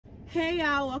Hey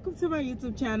y'all, welcome to my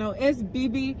YouTube channel. It's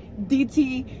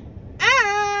BBDT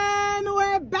and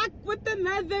we're back with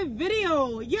another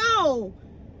video. Yo,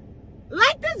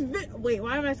 like this video. Wait,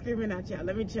 why am I screaming at y'all?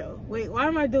 Let me chill. Wait, why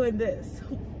am I doing this?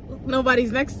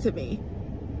 Nobody's next to me.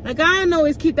 Like, I don't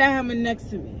always keep that hammer next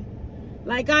to me.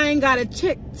 Like, I ain't got a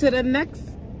chick to the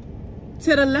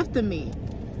left of me.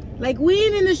 Like, we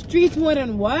ain't in the streets more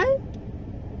than what?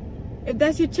 If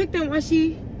that's your chick, then why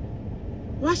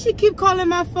she keep calling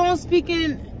my phone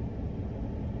speaking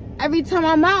every time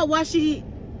I'm out?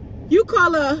 You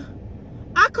call her,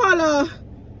 I call her.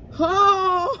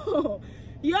 Oh,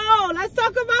 yo, let's talk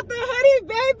about the hoodie,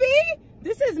 baby.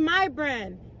 This is my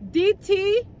brand,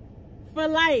 DT for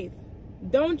life.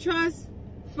 Don't trust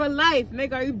for life.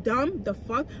 Nigga, are you dumb? The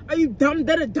fuck? Are you dumb?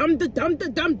 Dumb? Can I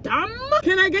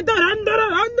get that done?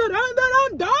 I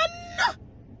don't know.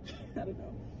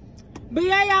 But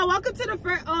yeah, y'all, welcome to the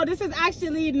first. Oh, this is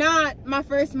actually not my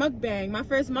first mukbang. My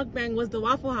first mukbang was the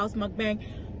Waffle House mukbang.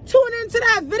 Tune into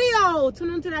that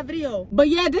video. But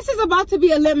yeah, this is about to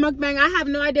be a lit mukbang. I have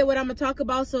no idea what I'm gonna talk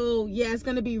about, so yeah, it's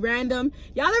gonna be random.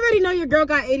 Y'all already know your girl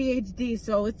got ADHD,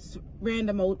 so it's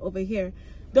random over here.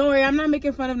 Don't worry, I'm not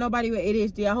making fun of nobody with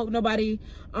ADHD. I hope nobody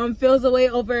feels a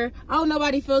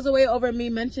way over me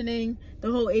mentioning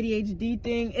the whole ADHD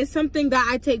thing. It's something that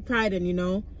I take pride in, you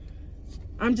know.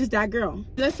 I'm just that girl.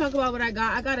 Let's talk about what I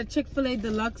got. I got a Chick-fil-A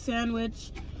deluxe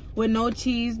sandwich with no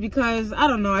cheese because, I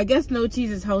don't know, I guess no cheese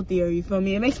is healthier, you feel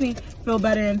me? It makes me feel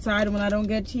better inside when I don't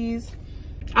get cheese.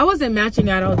 I wasn't matching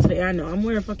at all today, I know. I'm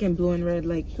wearing fucking blue and red.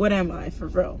 Like, what am I, for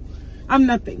real? I'm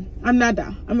nothing. I'm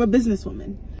nada. I'm a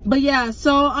businesswoman. But yeah,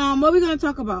 so what are we gonna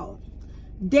talk about?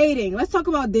 Dating. Let's talk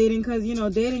about dating because, you know,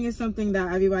 dating is something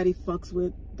that everybody fucks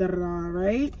with,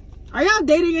 right? Are y'all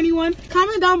dating anyone?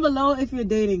 Comment down below if you're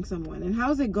dating someone and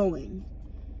how's it going.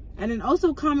 And then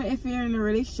also comment if you're in a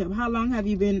relationship. How long have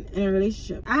you been in a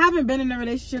relationship? I haven't been in a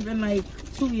relationship in like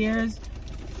 2 years.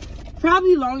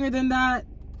 Probably longer than that.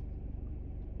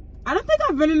 I don't think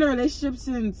I've been in a relationship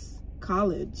since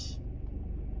college,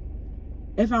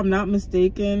 if I'm not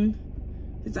mistaken.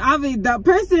 It's obvious the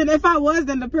person, if I was,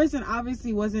 then the person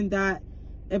obviously wasn't that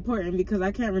important because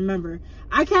I can't remember.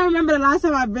 I can't remember the last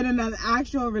time I've been in an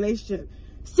actual relationship.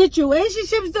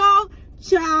 Situationships though,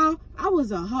 child, I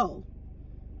was a hoe.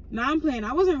 Nah, I'm playing.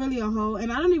 I wasn't really a hoe,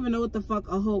 and I don't even know what the fuck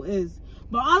a hoe is.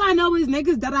 But all I know is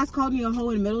niggas deadass called me a hoe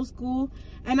in middle school,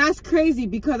 and that's crazy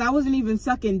because I wasn't even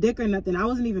sucking dick or nothing. I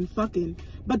wasn't even fucking.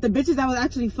 But the bitches I was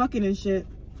actually fucking and shit.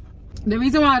 The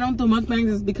reason why I don't do mukbangs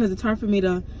is because it's hard for me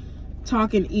to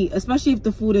talk and eat, especially if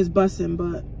the food is busting.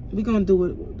 But we gonna do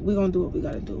what we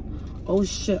gotta do. Oh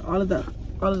shit, all of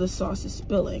the sauce is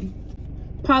spilling.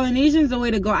 Polynesian's the way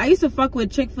to go. I used to fuck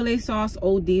with Chick-fil-A sauce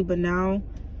OD, but now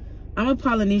I'm a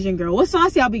Polynesian girl. What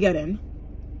sauce y'all be getting?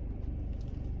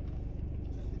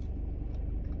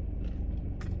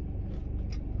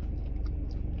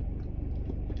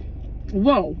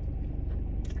 Whoa.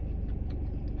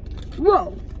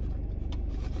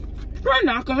 You're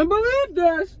not gonna believe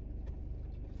this.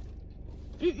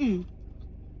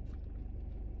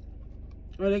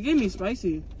 Oh, they gave me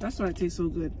spicy. That's why it tastes so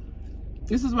good.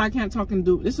 This is why I can't talk and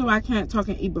do. This is why I can't talk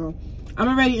and eat, bro. I'm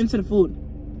already into the food.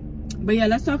 But yeah,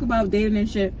 let's talk about dating and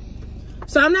shit.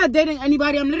 So I'm not dating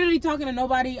anybody. I'm literally talking to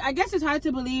nobody. I guess it's hard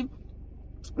to believe,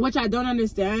 which I don't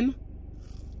understand.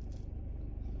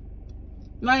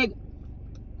 Like,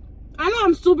 I know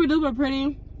I'm super duper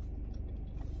pretty.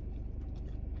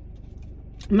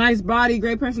 Nice body,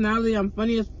 great personality. I'm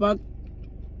funny as fuck.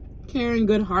 Caring,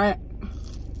 good heart.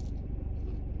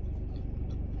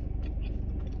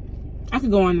 I could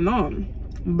go on and on.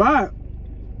 But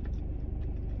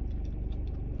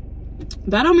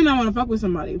that don't mean I want to fuck with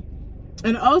somebody.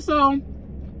 And also,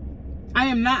 I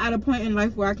am not at a point in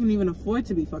life where I can even afford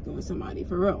to be fucking with somebody,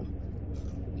 for real.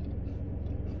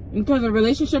 Because a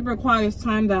relationship requires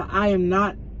time that I am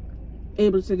not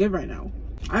able to give right now.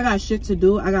 I got shit to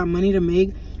do. I got money to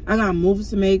make. I got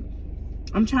moves to make.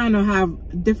 I'm trying to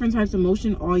have different types of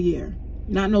motion all year.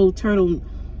 Not no turtle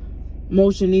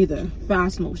motion either.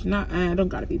 Fast motion. I don't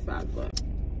gotta be fast, but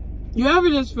you ever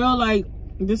just feel like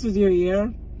this is your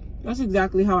year? That's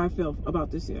exactly how I feel about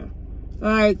this year.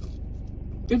 Like,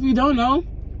 if you don't know,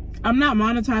 I'm not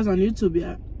monetized on YouTube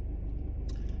yet.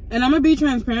 And I'm gonna be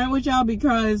transparent with y'all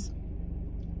because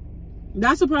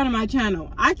that's a part of my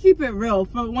channel. I keep it real.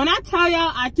 When I tell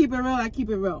y'all I keep it real, I keep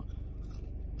it real.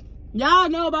 Y'all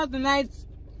know about the nights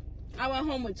I went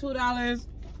home with $2.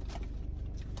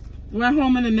 Went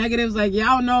home in the negatives. Like,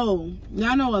 y'all know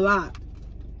a lot.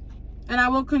 And I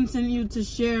will continue to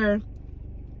share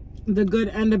the good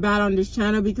and the bad on this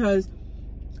channel because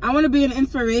I want to be an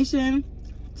inspiration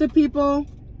to people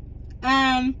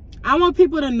And I want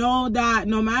people to know that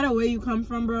no matter where you come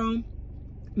from, bro,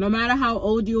 no matter how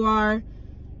old you are,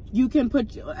 you can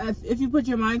if you put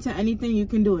your mind to anything, you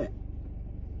can do it.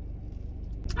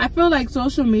 I feel like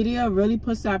social media really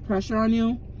puts that pressure on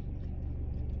you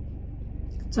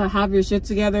to have your shit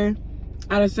together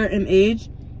at a certain age.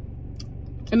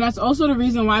 And that's also the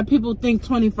reason why people think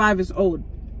 25 is old.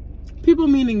 People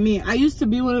meaning me. I used to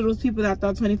be one of those people that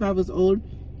thought 25 was old.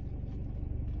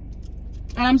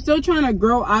 And I'm still trying to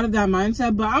grow out of that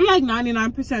mindset, but I'm like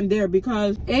 99% there,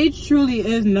 because age truly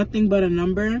is nothing but a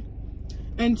number.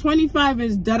 And 25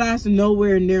 is deadass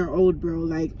nowhere near old, bro.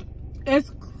 Like,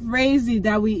 it's crazy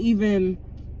that we even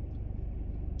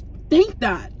think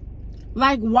that.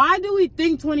 Like, why do we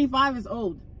think 25 is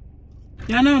old?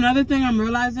 Y'all know another thing I'm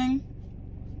realizing?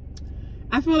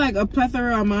 I feel like a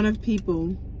plethora amount of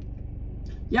people.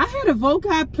 Y'all hear the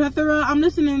vocab plethora? I'm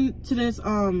listening to this,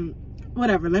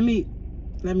 whatever. Let me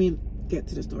get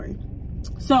to the story.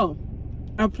 So,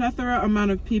 a plethora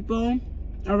amount of people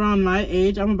around my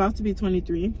age, I'm about to be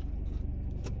 23,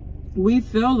 we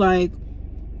feel like,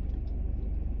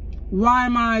 why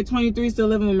am I 23 still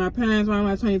living with my parents? Why am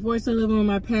I 24 still living with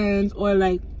my parents? Or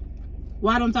like,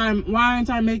 why aren't I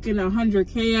making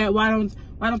 100K yet? Why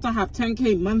don't I have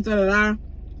 10K months? I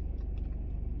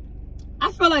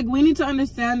feel like we need to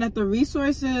understand that the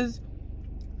resources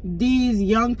these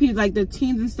young people, like the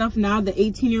teens and stuff now, the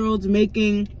 18-year-olds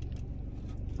making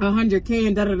 100K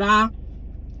and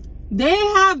they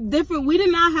have different, we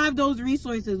did not have those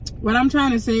resources. What I'm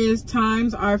trying to say is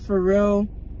times are for real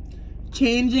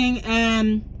changing,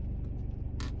 and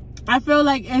I feel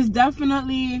like it's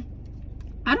definitely,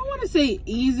 I don't want to say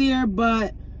easier,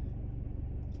 but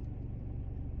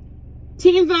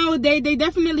teens nowadays, they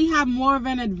definitely have more of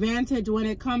an advantage when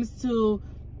it comes to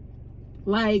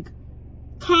like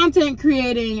content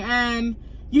creating and,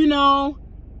 you know,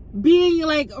 being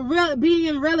like being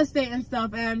in real estate and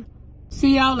stuff. And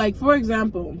see y'all, like for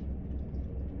example,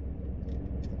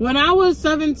 when I was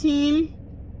 17,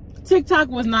 TikTok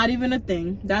was not even a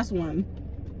thing. That's one.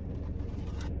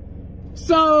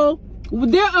 So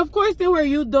there, of course, there were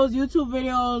those YouTube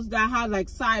videos that had like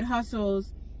side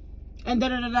hustles and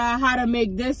how to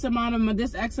make this X amount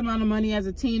of money as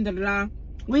a teen,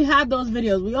 We had those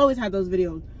videos. We always had those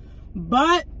videos.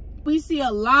 But we see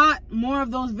a lot more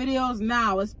of those videos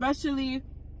now, especially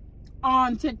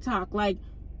on TikTok. Like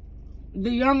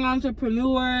the young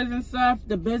entrepreneurs and stuff,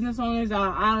 the business owners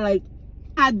are like,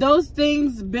 had those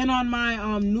things been on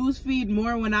my news feed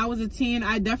more when I was a teen,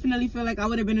 I definitely feel like I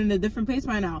would have been in a different place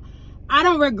by now. I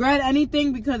don't regret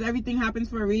anything because everything happens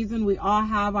for a reason. We all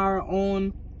have our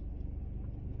own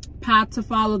path to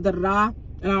follow,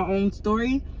 and our own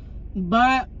story.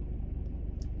 But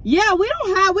yeah, we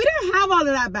didn't have all of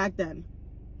that back then.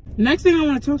 Next thing I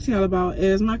want to talk to y'all about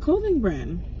is my clothing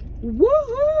brand.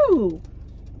 Woohoo!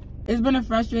 It's been a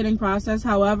frustrating process.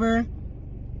 However,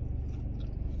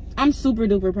 I'm super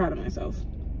duper proud of myself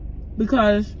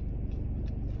because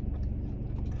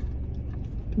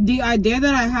the idea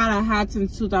that I had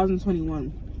since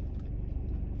 2021.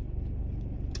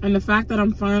 And the fact that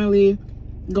I'm finally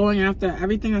going after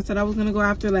everything I said I was going to go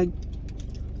after, like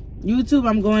YouTube,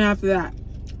 I'm going after that.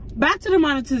 Back to the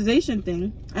monetization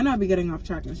thing. I know I'll be getting off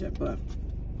track and shit, but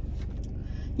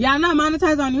yeah, I'm not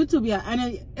monetized on YouTube yet.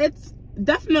 And it's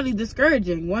definitely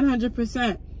discouraging,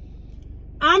 100%.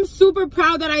 I'm super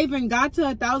proud that I even got to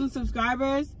 1,000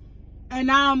 subscribers. And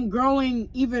now I'm growing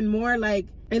even more. Like,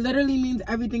 it literally means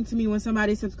everything to me when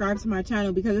somebody subscribes to my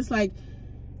channel. Because it's like,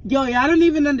 yo, y'all don't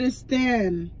even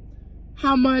understand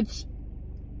how much,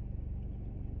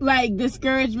 like,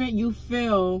 discouragement you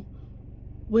feel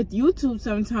with YouTube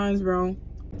sometimes, bro.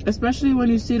 Especially when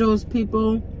you see those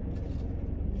people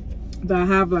that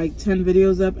have like 10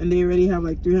 videos up and they already have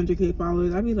like 300K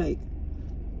followers. I'd be like,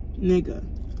 nigga,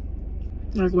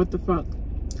 like what the fuck?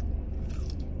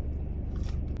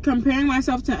 Comparing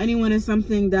myself to anyone is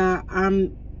something that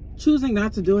I'm choosing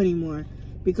not to do anymore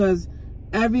because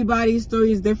everybody's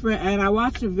story is different. And I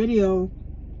watched a video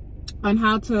on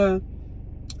how to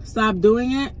stop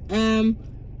doing it, and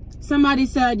somebody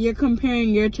said you're comparing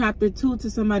your chapter 2 to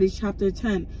somebody's chapter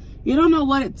 10. You don't know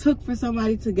what it took for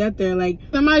somebody to get there. Like,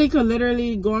 somebody could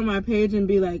literally go on my page and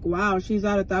be like, wow, she's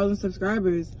at 1,000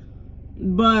 subscribers.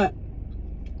 But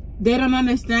they don't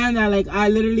understand that, like, I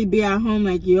literally be at home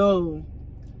like, yo,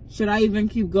 should I even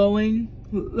keep going?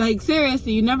 Like,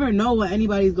 seriously, you never know what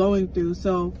anybody's going through.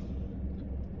 So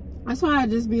that's why I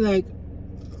just be like,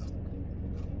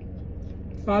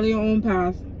 follow your own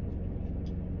path.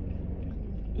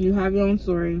 You have your own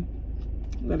story.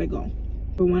 Let it go.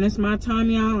 But when it's my time,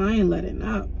 y'all, I ain't letting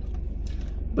up.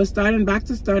 But starting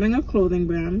a clothing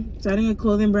brand. Starting a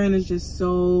clothing brand is just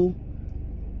so,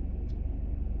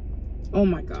 oh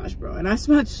my gosh, bro. And I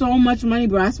spent so much money,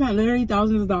 bro. I spent literally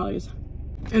thousands of dollars.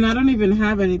 And I don't even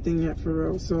have anything yet for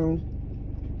real. So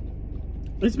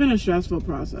it's been a stressful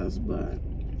process, but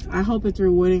I hope it's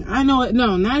rewarding. I know it,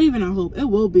 no, not even I hope. It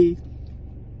will be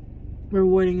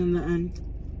rewarding in the end.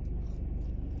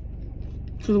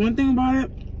 So the one thing about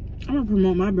it, I'm gonna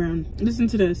promote my brand. Listen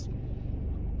to this.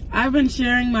 I've been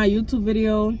sharing my YouTube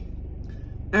video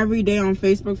every day on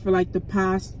Facebook for like the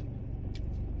past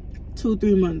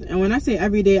 2-3 months. And when I say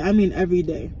every day, I mean every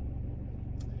day.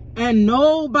 And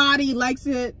nobody likes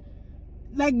it.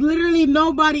 Like literally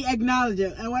nobody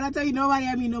acknowledges it. And when I tell you nobody,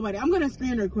 I mean nobody. I'm gonna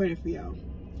screen record it for y'all.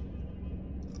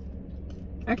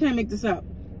 I can't make this up.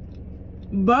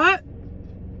 But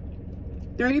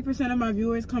 30% of my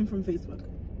viewers come from Facebook.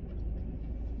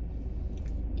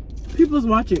 People's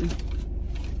watching.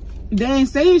 They ain't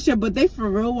saying shit, but they for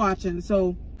real watching.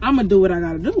 So I'm gonna do what I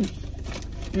gotta do,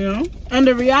 you know. And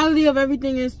the reality of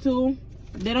everything is too,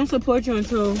 they don't support you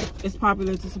until it's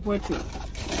popular to support you.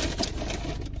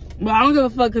 But I don't give a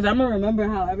fuck, because I'm gonna remember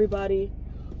how everybody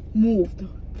moved,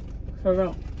 for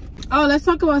real. Oh, let's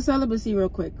talk about celibacy real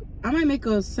quick. I might make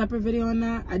a separate video on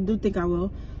that. I do think I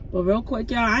will. But real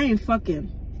quick, y'all, I ain't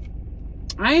fucking.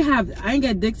 I ain't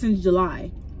get dick since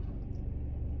July.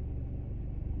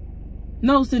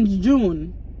 No, since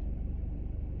June.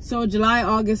 So July,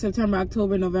 August, September,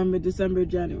 October, November, December,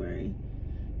 January.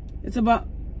 It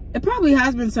probably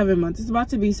has been 7 months. It's about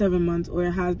to be 7 months, or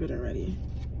it has been already.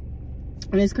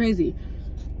 And it's crazy.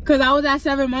 Because I was at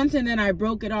 7 months and then I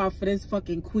broke it off for this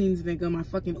fucking Queens nigga, my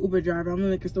fucking Uber driver. I'm gonna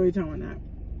make a story time on that.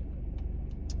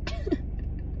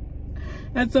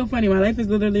 That's so funny. My life is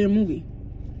literally a movie.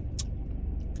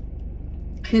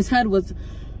 His head was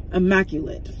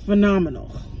immaculate,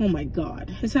 phenomenal. Oh my god,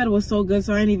 his head was so good,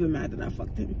 so I ain't even mad that I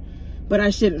fucked him. But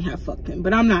I shouldn't have fucked him.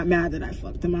 But I'm not mad that I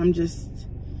fucked him. I'm just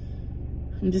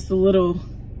a little,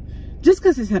 just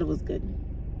because his head was good.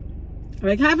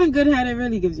 Like, having good head, it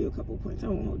really gives you a couple points. I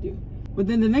won't hold you. But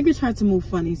then the nigga tried to move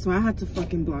funny, so I had to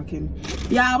fucking block him.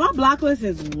 Yeah, my block list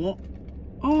is long.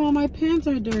 Oh, my pants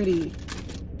are dirty.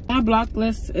 My block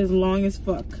list is long as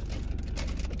fuck.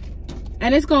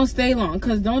 And it's gonna stay long,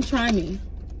 because don't try me.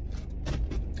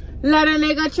 Let a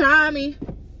nigga try me.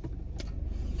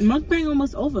 Mukbang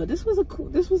almost over. This was a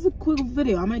quick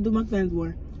video. I might do mukbangs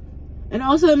more. And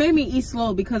also it made me eat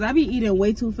slow because I be eating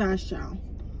way too fast, y'all.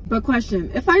 But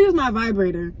question, if I use my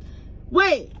vibrator,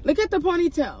 wait, look at the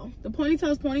ponytail. The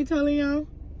ponytail's ponytailing, y'all.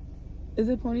 Is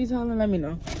it ponytailing? Let me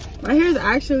know. My hair's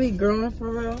actually growing for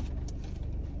real.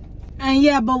 And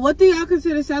yeah, but what do y'all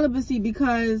consider celibacy?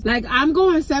 Because like I'm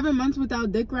going 7 months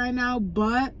without dick right now,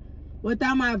 but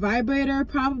without my vibrator,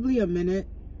 probably a minute.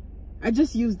 I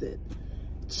just used it.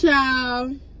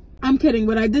 Ciao. I'm kidding,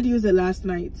 but I did use it last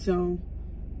night, so.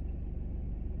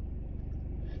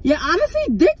 Yeah, honestly,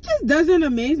 dick just doesn't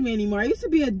amaze me anymore. I used to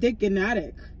be a dick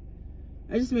fanatic.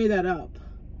 I just made that up.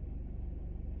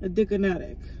 A dick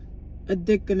fanatic. A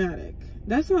dick fanatic.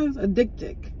 That sounds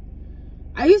addictic.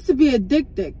 I used to be a dick.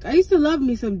 I used to love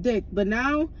me some dick, but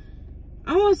now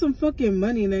I want some fucking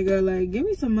money, nigga. Like, give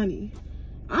me some money.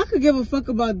 I could give a fuck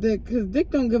about dick, because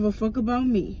dick don't give a fuck about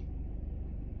me.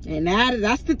 And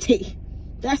that's the tea.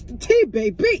 That's the tea,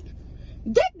 baby.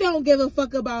 Dick don't give a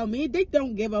fuck about me. Dick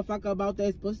don't give a fuck about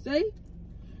this pussy.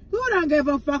 Who don't give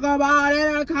a fuck about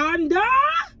anaconda?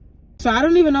 So I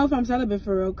don't even know if I'm celibate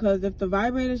for real, because if the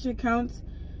vibrator shit counts,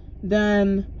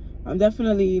 then I'm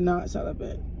definitely not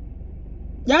celibate.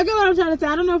 Y'all get what I'm trying to say?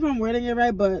 I don't know if I'm wording it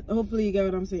right, but hopefully you get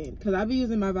what I'm saying. Because I be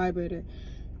using my vibrator.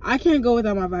 I can't go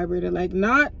without my vibrator. Like,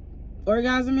 not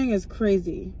orgasming is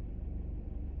crazy.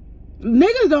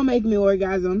 Niggas don't make me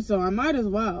orgasm, so I might as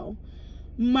well.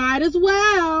 Might as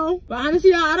well. But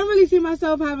honestly, I don't really see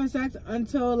myself having sex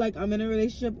until, like, I'm in a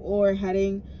relationship or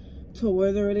heading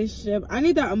towards a relationship. I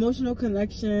need that emotional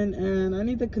connection, and I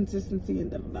need the consistency,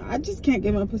 and I just can't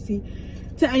give my pussy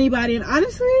to anybody. And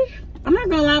honestly, I'm not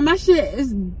gonna lie, my shit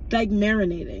is like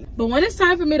marinating. But when it's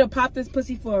time for me to pop this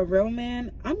pussy for a real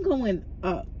man, I'm going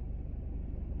up.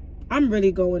 I'm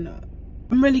really going up.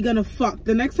 I'm really gonna fuck.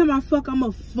 The next time I fuck, I'm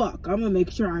gonna fuck. I'm gonna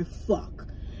make sure I fuck.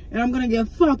 And I'm gonna get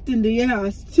fucked in the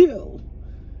ass too.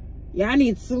 Yeah, I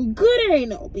need some good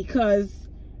anal, because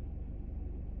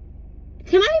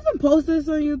can I even post this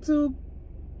on YouTube?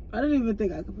 I don't even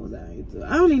think I can post that on YouTube.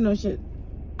 I don't need no shit.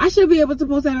 I should be able to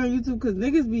post that on YouTube, because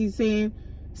niggas be saying,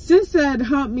 sis said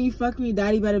hump me, fuck me,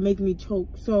 daddy better make me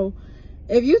choke. So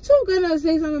if you two gonna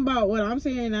say something about what I'm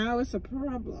saying now, it's a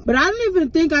problem. But I don't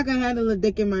even think I can handle a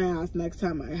dick in my ass next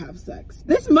time I have sex.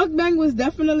 This mukbang was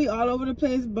definitely all over the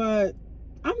place, but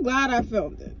I'm glad I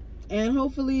filmed it. And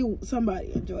hopefully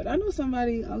somebody enjoyed. I know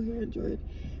somebody out here enjoyed.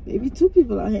 Maybe 2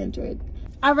 people out here enjoyed.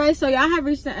 Alright, so y'all have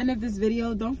reached the end of this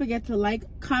video. Don't forget to like,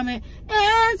 comment,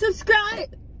 and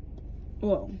subscribe.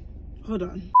 Whoa, hold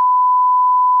on.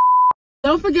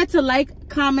 Don't forget to like,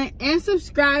 comment, and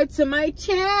subscribe to my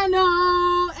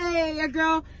channel. Hey, your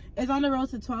girl is on the road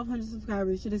to 1,200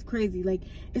 subscribers. Shit is crazy. Like,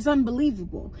 it's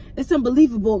unbelievable. It's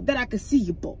unbelievable that I can see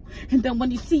you, boy. And then when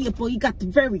you see you, boy, you got the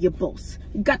variables.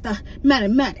 You got the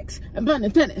mathematics. I'm feeling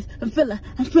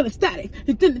static.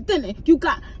 You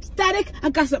got static. I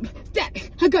got some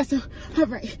static. All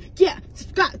right. Yeah,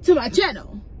 subscribe to my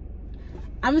channel.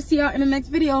 I'm gonna see y'all in the next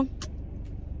video.